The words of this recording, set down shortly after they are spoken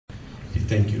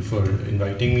Thank you for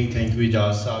inviting me. Thank you,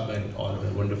 Ijaz Saab, and all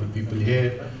the wonderful people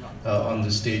here on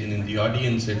the stage and in the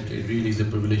audience. It really is a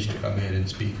privilege to come here and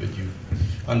speak with you.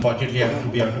 Unfortunately, I have to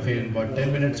be out of here in about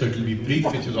 10 minutes, so it will be brief,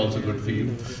 which is also good for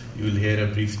you. You will hear a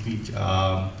brief speech.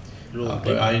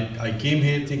 But I came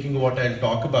here thinking what I'll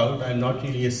talk about. I'm not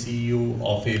really a CEO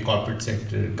of a corporate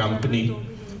sector company,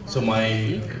 so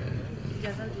my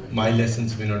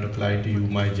lessons may not apply to you.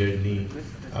 My journey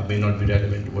may not be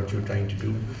relevant to what you're trying to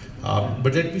do.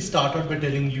 But let me start out by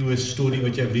telling you a story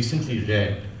which I've recently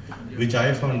read, which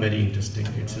I found very interesting.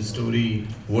 It's a story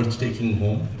worth taking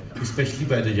home, especially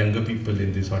by the younger people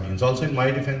in this audience. Also, in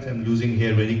my defense, I'm losing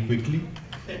hair very quickly.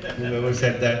 Whoever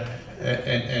said that,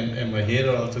 and my hair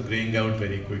are also graying out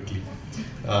very quickly,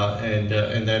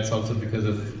 and that's also because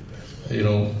of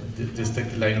just the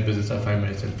line of business I find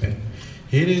myself in.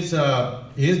 Here's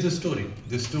the story.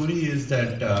 The story is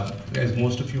that, as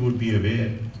most of you would be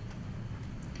aware,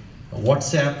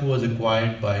 WhatsApp was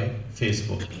acquired by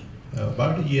Facebook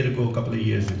about a year ago, a couple of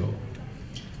years ago.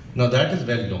 Now that is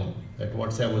well known, that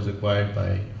WhatsApp was acquired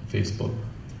by Facebook.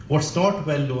 What's not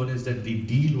well known is that the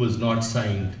deal was not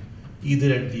signed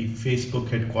either at the Facebook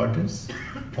headquarters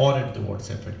or at the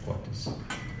WhatsApp headquarters.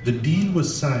 The deal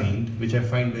was signed, which I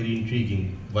find very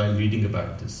intriguing while reading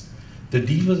about this. The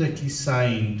deal was actually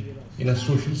signed in a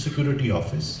social security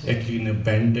office, actually an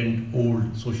abandoned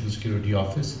old social security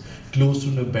office, close to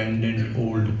an abandoned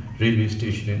old railway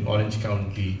station in Orange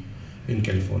County in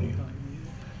California.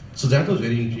 So that was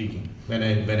very intriguing. When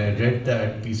I read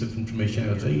that piece of information,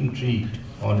 I was very intrigued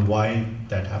on why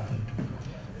that happened.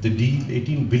 The deal,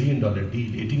 $18 billion deal.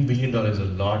 $18 billion is a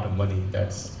lot of money.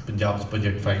 That's Punjab's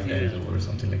budget 5 times over or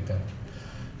something like that.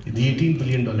 The $18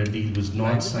 billion deal was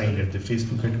not signed at the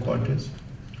Facebook headquarters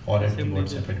or at the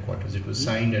WhatsApp headquarters. It was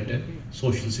signed at a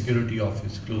social security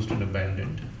office close to an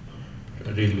abandoned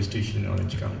railway station in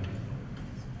Orange County.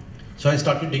 So I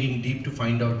started digging deep to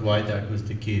find out why that was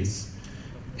the case.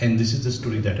 And this is the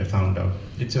story that I found out.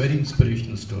 It's a very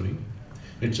inspirational story.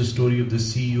 It's a story of the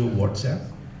CEO of WhatsApp.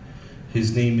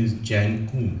 His name is Jan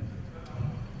Koum,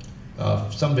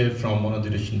 somewhere from one of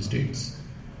the Russian states.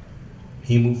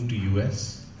 He moved to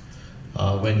US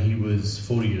when he was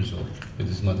 4 years old with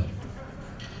his mother.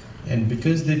 And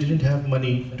because they didn't have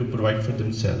money to provide for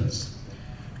themselves,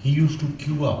 he used to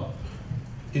queue up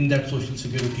in that social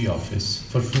security office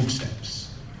for food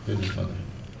stamps with his mother.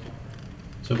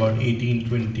 So about 18,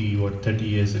 20 or 30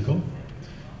 years ago,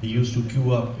 he used to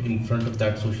queue up in front of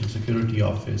that social security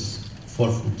office for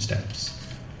food stamps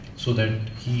so that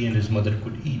he and his mother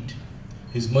could eat.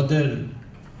 His mother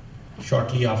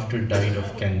shortly after died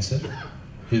of cancer.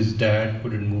 His dad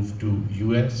couldn't move to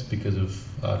US because of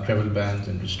travel bans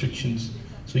and restrictions.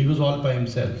 So he was all by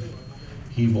himself.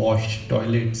 He washed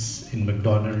toilets in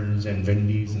McDonald's and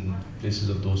Wendy's and places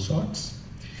of those sorts.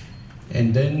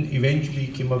 And then eventually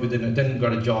came up with then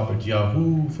got a job at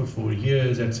Yahoo for 4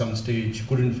 years. At some stage,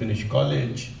 couldn't finish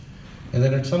college. And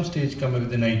then at some stage came up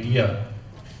with an idea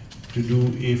to do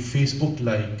a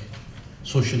Facebook-like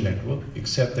social network,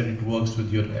 except that it works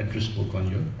with your address book on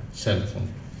your cell phone.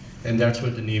 And that's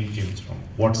where the name came from,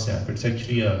 WhatsApp. It's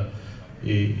actually a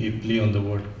play on the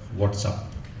word WhatsApp,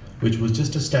 which was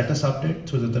just a status update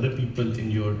so that other people in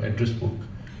your address book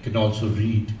can also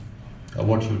read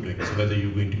what you're doing. So whether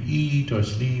you're going to eat or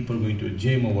sleep or going to a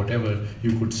gym or whatever,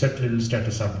 you could set a little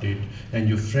status update and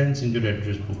your friends in your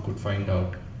address book could find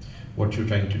out what you're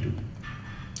trying to do.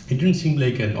 It didn't seem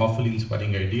like an awfully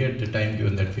inspiring idea at the time,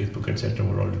 given that Facebook, etc.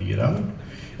 were already around.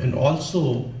 And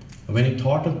also, when he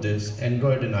thought of this,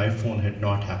 Android and iPhone had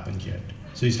not happened yet.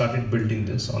 So he started building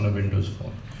this on a Windows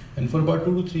phone. And for about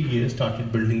 2 to 3 years,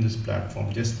 started building this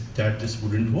platform. Just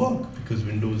wouldn't work because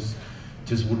Windows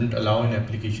just wouldn't allow an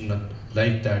application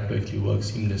like that to actually work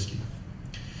seamlessly.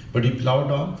 But he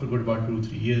plowed on for good about 2 to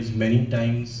 3 years. Many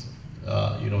times,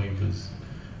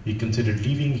 he considered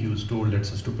leaving. He was told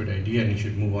that's a stupid idea and he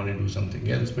should move on and do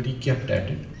something else. But he kept at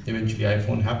it. Eventually,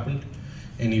 iPhone happened.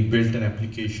 And he built an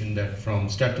application that from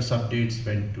status updates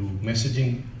went to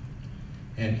messaging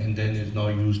and then is now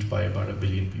used by about 1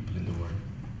 billion people in the world.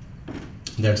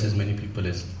 That's as many people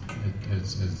as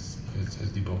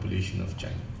the population of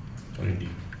China or India.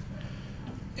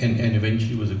 And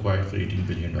eventually was acquired for $18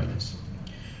 billion.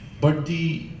 But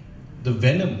the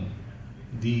venom,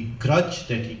 the grudge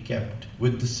that he kept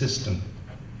with the system,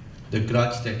 the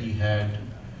grudge that he had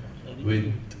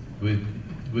with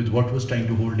what was trying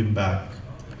to hold him back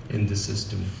in the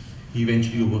system, he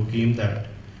eventually overcame that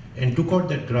and took out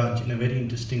that grudge in a very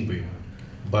interesting way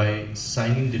by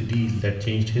signing the deal that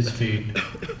changed his fate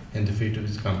and the fate of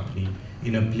his company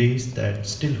in a place that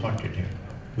still haunted him,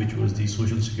 which was the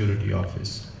Social Security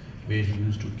office where he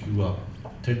used to queue up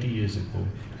 30 years ago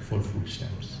for food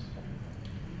stamps.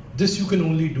 This you can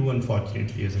only do,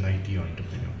 unfortunately, as an IT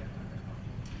entrepreneur.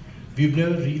 We've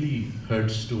never really heard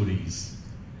stories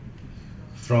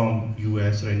from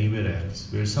US or anywhere else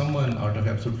where someone out of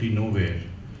absolutely nowhere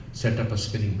set up a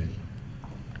spinning mill,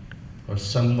 or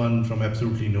someone from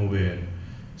absolutely nowhere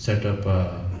set up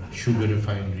a sugar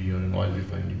refinery or an oil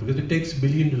refinery, because it takes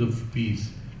billions of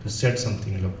rupees to set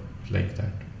something like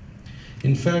that.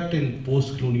 In fact, in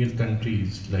post-colonial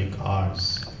countries like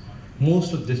ours,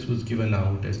 most of this was given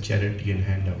out as charity and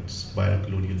handouts by our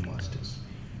colonial masters.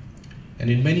 And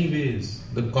in many ways,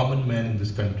 the common man in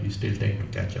this country is still trying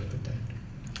to catch up with that.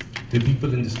 The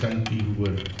people in this country who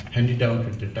were handed out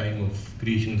at the time of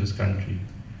creation of this country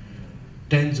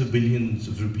tens of billions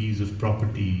of rupees of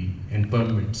property and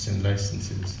permits and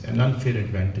licenses and unfair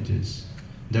advantages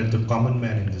that the common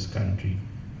man in this country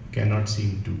cannot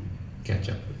seem to catch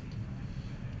up with.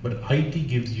 But IT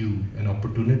gives you an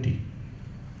opportunity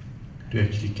to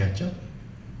actually catch up.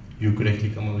 You could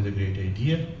actually come up with a great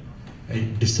idea, a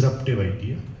disruptive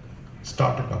idea,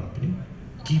 start a company,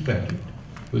 keep at it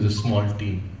with a small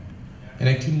team, and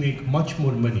actually make much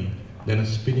more money than a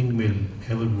spinning mill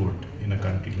ever would in a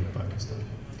country like Pakistan.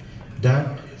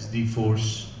 That is the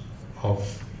force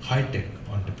of high-tech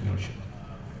entrepreneurship.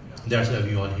 That's why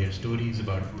we all hear stories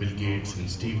about Bill Gates and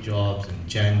Steve Jobs and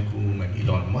Jan Koum and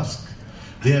Elon Musk.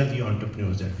 They are the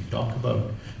entrepreneurs that we talk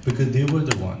about because they were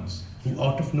the ones who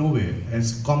out of nowhere,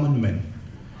 as common men,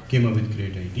 came up with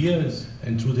great ideas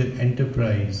and through their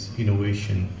enterprise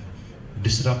innovation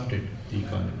disrupted the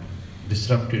economy,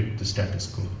 disrupted the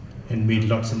status quo, and made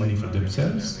lots of money for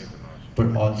themselves,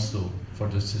 but also for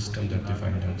the system that they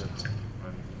find themselves in.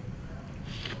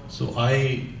 So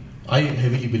I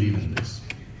heavily believe in this.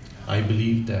 I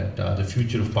believe that the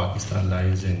future of Pakistan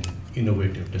lies in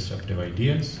innovative, disruptive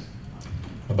ideas.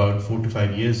 About 4 to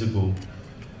 5 years ago,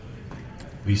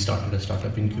 we started a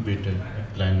startup incubator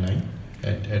at Plan 9,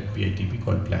 at PITB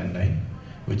called Plan 9,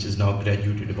 which has now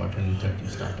graduated about 130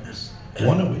 startups.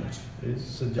 One of which is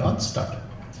Sajjad's startup.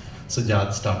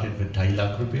 Sajjad started with 2.5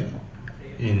 lakh rupiah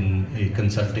in a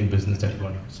consulting business that he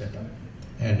wanted to set up,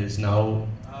 and is now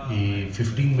a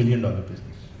 $15 million business,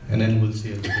 an annual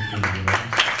sales of $15 million.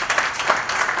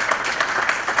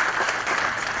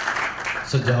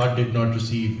 Sajjad did not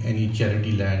receive any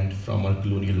charity land from our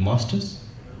colonial masters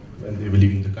when they were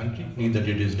leaving the country, neither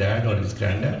did his dad or his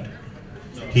granddad.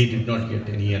 He did not get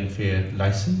any unfair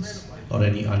license or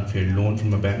any unfair loan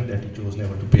from a bank that he chose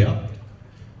never to pay up.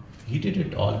 He did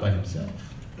it all by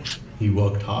himself. He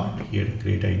worked hard, he had a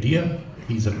great idea.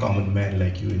 He's a common man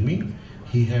like you and me.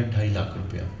 He had 2.5 lakh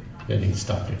rupiah when he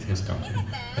started his company,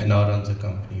 and now runs a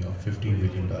company of $15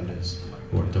 million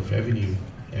worth of revenue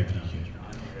every year.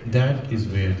 That is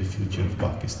where the future of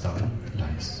Pakistan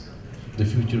lies. The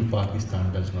future of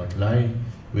Pakistan does not lie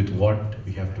with what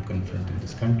we have to confront in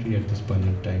this country at this point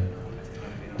in time.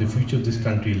 The future of this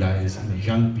country lies in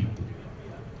young people,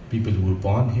 people who were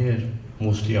born here,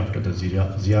 mostly after the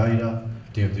Zia era.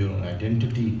 They have their own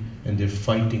identity and they're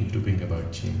fighting to bring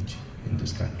about change in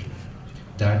this country.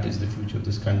 That is the future of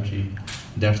this country.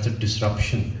 That's the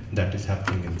disruption that is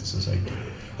happening in the society.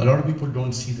 A lot of people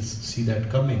don't see that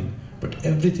coming, but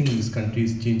everything in this country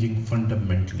is changing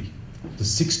fundamentally. The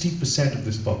 60% of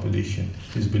this population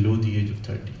is below the age of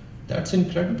 30. That's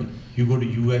incredible. You go to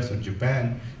US or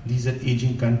Japan, these are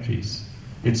aging countries.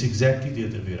 It's exactly the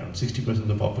other way around. 60% of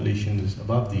the population is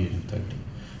above the age of 30.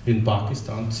 In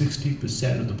Pakistan,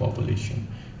 60% of the population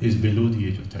is below the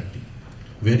age of 30.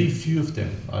 Very few of them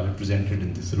are represented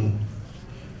in this room.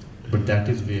 But that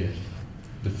is where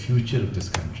the future of this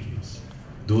country is.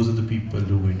 Those are the people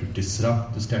who are going to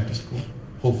disrupt the status quo,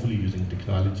 hopefully using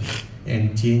technology,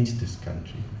 and change this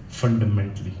country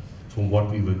fundamentally from what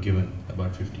we were given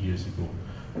about 50 years ago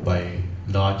by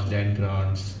large land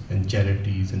grants and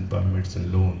charities and permits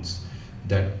and loans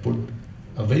that put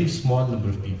a very small number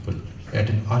of people at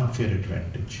an unfair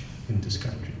advantage in this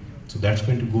country. So that's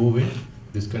going to go away.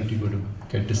 This country is going to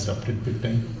get disrupted big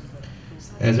time.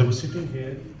 As I was sitting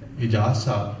here, Ijaz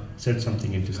Saab said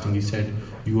something interesting. He said,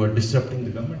 you are disrupting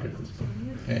the government at this point.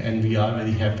 And we are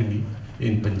very happily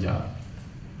in Punjab.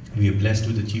 We are blessed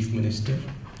with a chief minister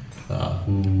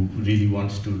who really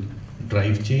wants to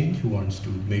drive change, who wants to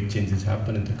make changes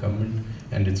happen in the government,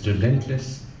 and it's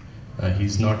relentless.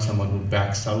 He's not someone who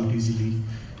backs out easily.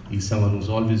 He's someone who's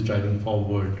always driving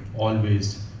forward,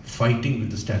 always fighting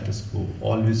with the status quo,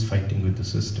 always fighting with the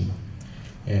system.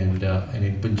 And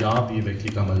in Punjab, we've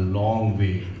actually come a long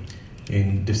way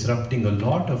in disrupting a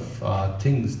lot of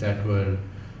things that were,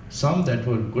 some that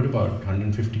were good about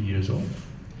 150 years old.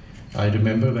 I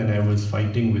remember when I was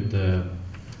fighting with the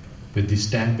with the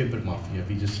stamp paper mafia.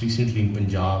 We just recently in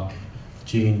Punjab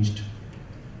changed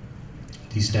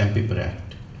the Stamp Paper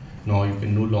Act. Now you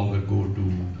can no longer go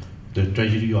to the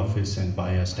Treasury office and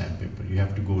buy a stamp paper. You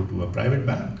have to go to a private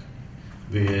bank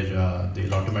where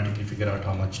they'll automatically figure out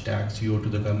how much tax you owe to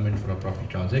the government for a property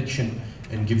transaction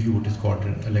and give you what is called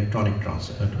an electronic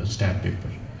stamp paper.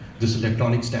 This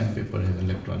electronic stamp paper has an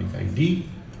electronic ID.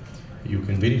 You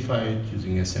can verify it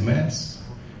using SMS.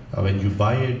 When you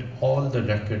buy it, all the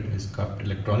record is kept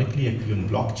electronically, actually on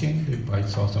blockchain. I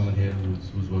saw someone here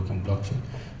who's working blockchain.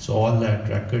 So all that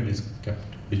record is kept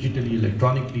digitally,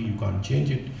 electronically. You can't change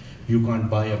it. You can't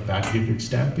buy a backdated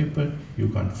stamp paper. You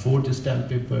can't forge a stamp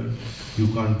paper. You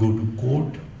can't go to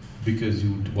court because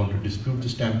you want to dispute the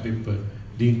stamp paper.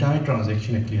 The entire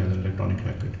transaction actually has an electronic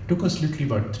record. It took us literally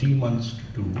about 3 months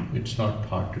to do. It's not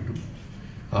hard to do.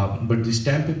 But the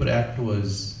Stamp Paper Act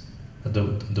was,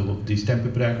 the Stamp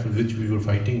Paper Act for which we were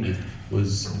fighting with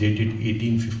was dated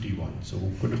 1851. So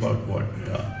good about what,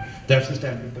 that's the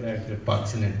Stamp Paper Act that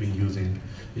Pakistan had been using,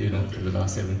 for the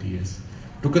last 70 years.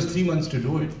 Took us 3 months to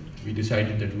do it. We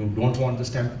decided that we don't want the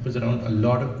stamp papers around. A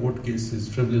lot of court cases,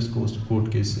 frivolous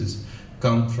court cases,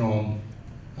 come from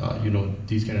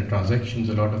these kind of transactions.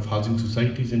 A lot of housing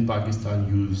societies in Pakistan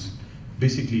use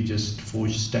basically just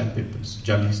forged stamp papers,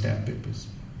 jali stamp papers.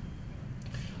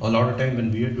 A lot of time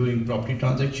when we are doing property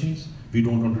transactions, we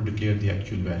don't want to declare the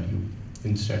actual value.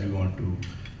 Instead, we want to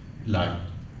lie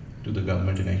to the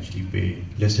government and actually pay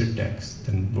lesser tax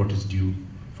than what is due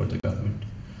for the government.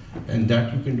 And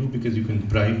that you can do because you can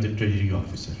bribe the treasury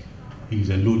officer. He's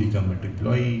a lowly government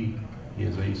employee, he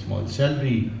has a very small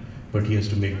salary, but he has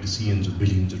to make decisions of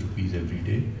billions of rupees every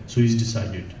day. So he's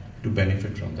decided to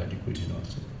benefit from that equation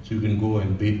also. So you can go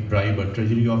and bribe a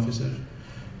treasury officer,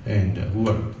 and who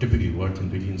are typically worth in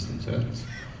billions themselves,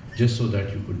 just so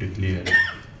that you could declare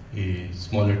a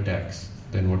smaller tax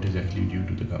than what is actually due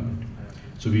to the government.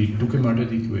 So we took him out of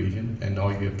the equation, and now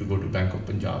you have to go to Bank of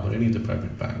Punjab or any other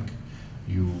private bank.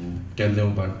 You tell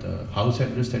them about the house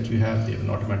address that you have. They have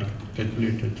an automatic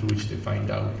calculator through which they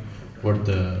find out what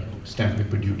the stamp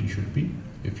paper duty should be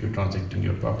if you're transacting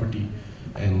your property,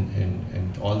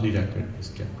 and all the record is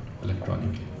kept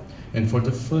electronically. And for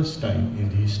the first time in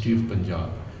the history of Punjab,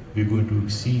 we're going to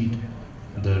exceed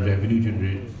the revenue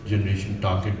generation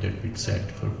target that we'd set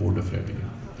for Board of Revenue,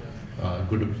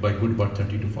 by about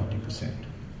 30 to 40%,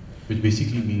 which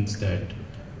basically means that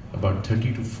about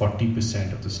 30 to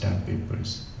 40% of the stamp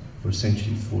papers were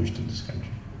essentially forged in this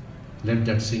country. Let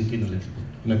that sink in a little bit.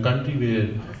 In a country where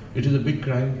it is a big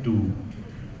crime to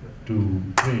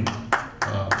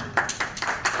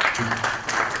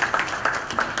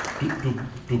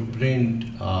print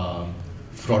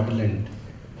fraudulent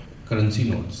currency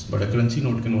notes, but a currency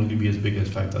note can only be as big as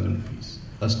 5,000 rupees.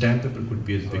 A stamp paper could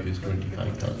be as big as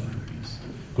 25,000 rupees.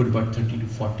 Could about 30 to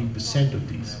 40% of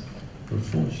these were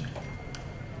forged.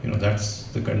 That's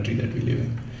the country that we live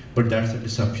in. But that's the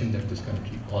disruption that this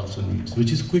country also needs,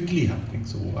 which is quickly happening.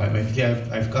 So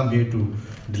I've come here to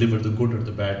deliver the good or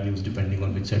the bad news, depending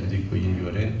on which side of the equation you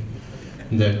are in.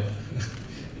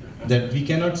 That we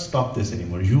cannot stop this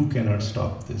anymore. You cannot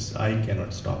stop this. I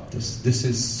cannot stop this. This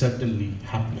is certainly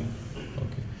happening.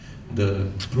 Okay, the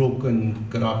broken,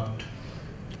 corrupt,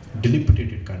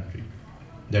 dilapidated country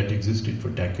that existed for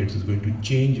decades is going to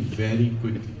change very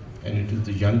quickly, and it is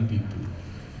the young people,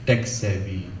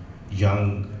 tech-savvy,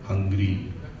 young,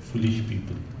 hungry, foolish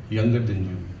people, younger than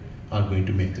you, are going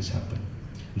to make this happen.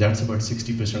 That's about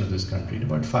 60% of this country. In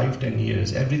about 5-10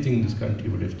 years, everything in this country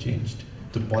would have changed.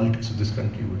 The politics of this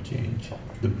country would change.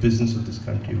 The business of this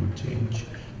country would change.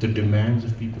 The demands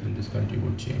of people in this country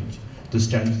would change. The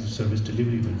standards of service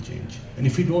delivery will change. And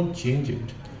if we don't change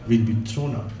it, we'll be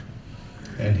thrown out.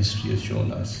 And history has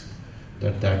shown us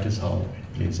that that is how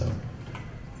it plays out.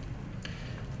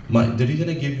 The reason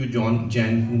I gave you Jan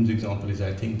Hoon's example is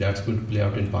I think that's going to play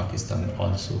out in Pakistan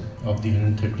also. Of the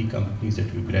 130 companies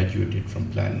that we graduated from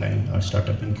Plan 9, our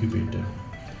startup incubator,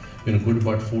 good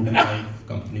about 4 to 5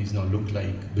 companies now look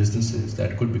like businesses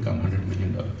that could become $100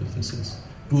 million businesses.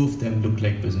 2 of them look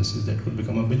like businesses that could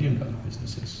become $1 billion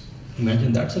businesses.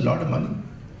 Imagine, that's a lot of money.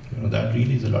 That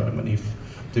really is a lot of money. If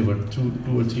there were 2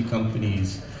 or 3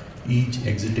 companies each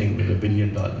exiting with $1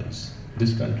 billion,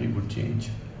 this country would change.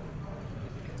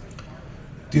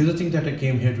 The other thing that I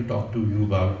came here to talk to you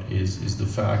about is the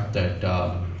fact that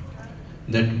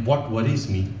that what worries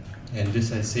me, and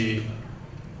this I say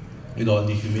with all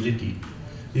the humility,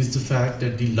 is the fact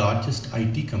that the largest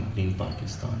IT company in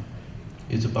Pakistan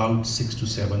is about 600 to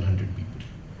 700 people,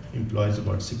 employs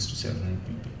about 600 to 700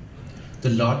 people. The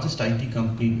largest IT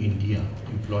company in India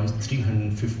employs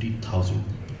 350,000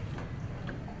 people.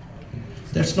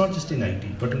 That's not just in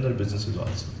IT, but in their businesses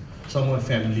also. Some of my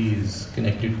family is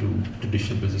connected to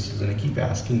traditional businesses, and I keep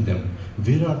asking them,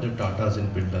 where are the Tatas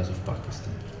and Birlas of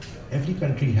Pakistan? Every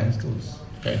country has those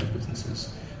kind of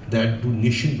businesses that do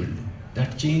nation building,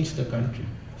 that change the country.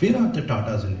 Where are the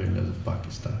Tatas and Birlas of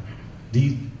Pakistan?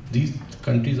 These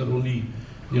countries are only,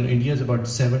 India is about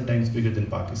 7 times bigger than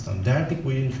Pakistan. That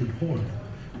equation should hold.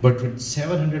 But with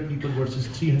 700 people versus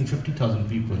 350,000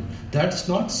 people, that's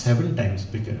not 7 times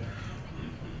bigger.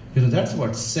 That's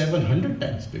about 700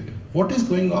 times bigger. What is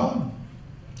going on?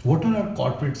 What are our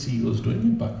corporate CEOs doing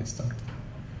in Pakistan?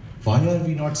 Why are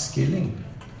we not scaling?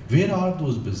 Where are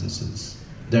those businesses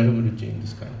that are going to change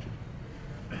this country?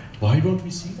 Why don't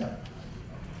we see that?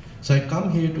 So I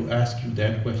come here to ask you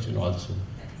that question also,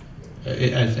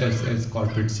 as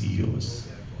corporate CEOs,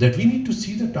 that we need to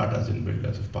see the Tatas and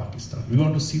Birlas of Pakistan. We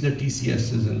want to see the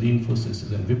TCSs and the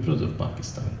Infosys and Wipros of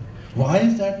Pakistan. Why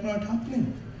is that not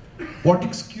happening? What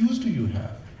excuse do you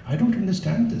have? I don't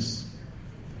understand this.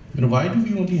 Why do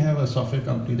we only have a software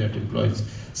company that employs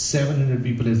 700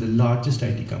 people as the largest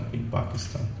IT company in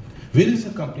Pakistan? Where is a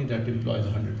company that employs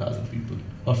 100,000 people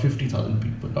or 50,000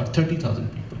 people or 30,000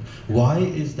 people? Why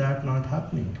is that not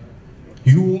happening?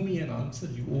 You owe me an answer.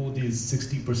 You owe these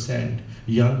 60%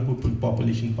 young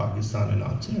population in Pakistan an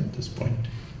answer at this point.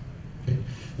 Okay?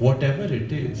 Whatever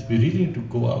it is, we really need to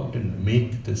go out and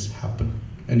make this happen.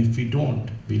 And if we don't,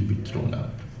 we'll be thrown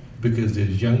out. Because they're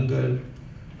younger,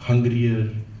 hungrier,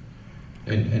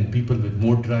 and people with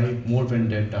more drive, more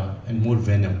vendetta, and more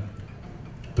venom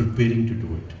preparing to do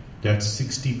it. That's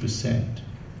 60%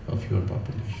 of your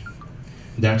population.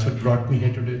 That's what brought me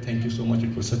here today. Thank you so much.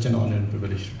 It was such an honor and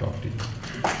privilege to talk to you.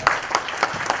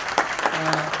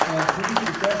 छोटी सी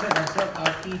request है doctor साहब,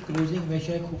 आपकी closing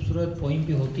हमेशा एक खूबसूरत poem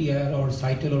पे होती है और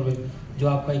साइटल और जो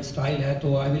आपका एक स्टाइल है,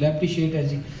 तो I will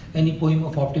appreciate any poem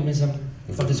of optimism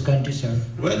for this country, sir.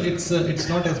 Well, it's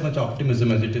not as much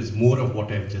optimism as it is more of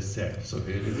what I've just said. So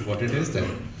here is what it is then.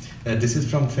 This is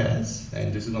from Faz,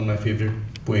 and this is one of my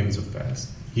favorite poems of Faz.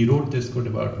 He wrote this quote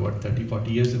about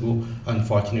 30-40 years ago.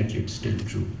 Unfortunately, it's still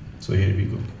true. So here we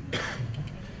go.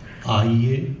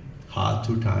 आइए हाथ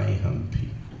उठाएं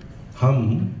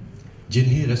हम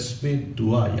जिन्हें रस्में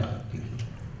दुआ याद नहीं,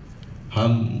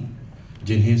 हम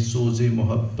जिन्हें सोज़े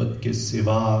मोहब्बत के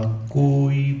सिवा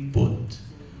कोई बुत,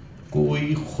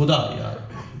 कोई खुदा याद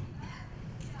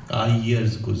नहीं। आइए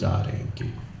अर्ज़ गुज़ारें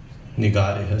कि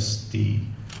निगार हस्ती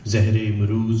ज़हरे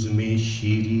मरूज़ में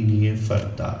शीरीनी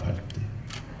फ़रदा भरते,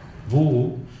 वो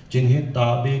जिन्हें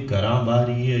ताबे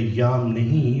गराबारी अय्याम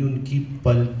नहीं, उनकी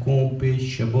पलकों पे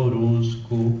शबो रोज़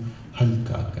को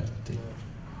हल्का करते,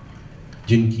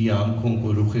 जिनकी आंखों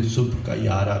को रुखे सुबह का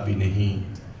यारा भी नहीं,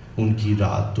 उनकी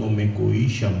रातों में कोई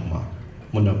शम्मा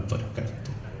मुनव्वर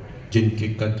करते, जिनके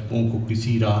कदमों को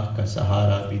किसी राह का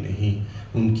सहारा भी नहीं,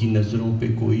 उनकी नज़रों पे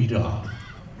कोई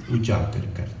राह उजागर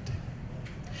करते,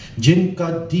 जिनका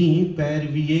दीन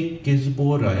पैरवी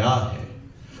किज़्बो रया है,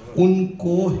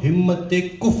 उनको हिम्मत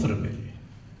कुफ्र मिले,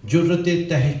 जुर्रत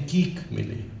तहकीक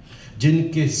मिले,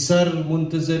 जिनके सर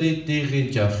मुंतज़रे तेग़े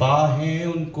जफ़ा हैं,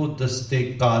 उनको दस्ते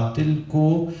कातिल को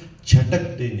झटक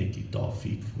देने की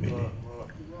तौफीक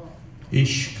मिले।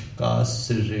 इश्क का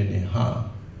सिर्रे नेहा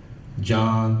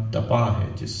जान तपा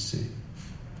है जिससे,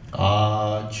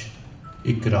 आज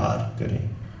इकरार करें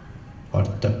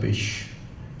और तपिश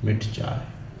मिट जाए,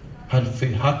 हर्फ़े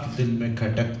हक दिल में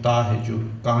खटकता है जो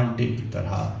कांटे की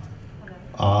तरह,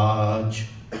 आज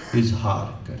इजहार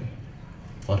करें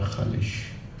और खलिश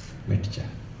मिट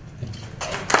जाए।